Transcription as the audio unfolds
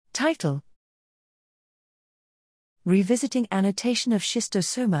Title: Revisiting Annotation of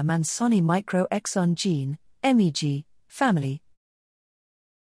Schistosoma mansoni Micro-Exon Gene, MEG, Family.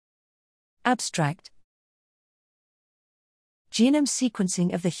 Abstract: Genome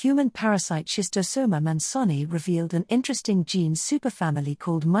sequencing of the human parasite Schistosoma mansoni revealed an interesting gene superfamily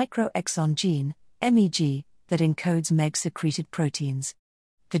called Micro-Exon Gene, MEG, that encodes MEG-secreted proteins.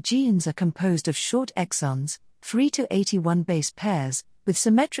 The genes are composed of short exons, 3 to 81 base pairs, with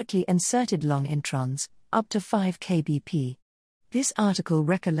symmetrically inserted long introns, up to 5 kbp. This article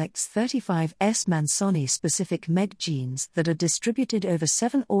recollects 35 S. mansoni-specific MEG genes that are distributed over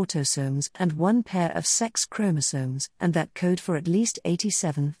 7 autosomes and 1 pair of sex chromosomes, and that code for at least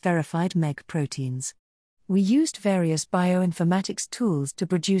 87 verified MEG proteins. We used various bioinformatics tools to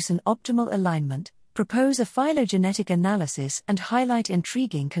produce an optimal alignment, propose a phylogenetic analysis, and highlight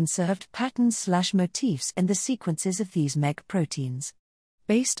intriguing conserved patterns/motifs in the sequences of these MEG proteins.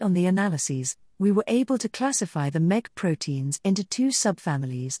 Based on the analyses, we were able to classify the MEG proteins into 2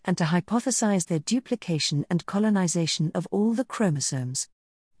 subfamilies and to hypothesize their duplication and colonization of all the chromosomes.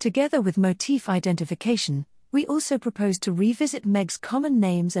 Together with motif identification, we also proposed to revisit MEG's common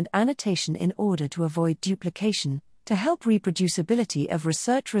names and annotation in order to avoid duplication, to help reproducibility of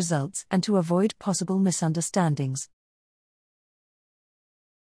research results and to avoid possible misunderstandings.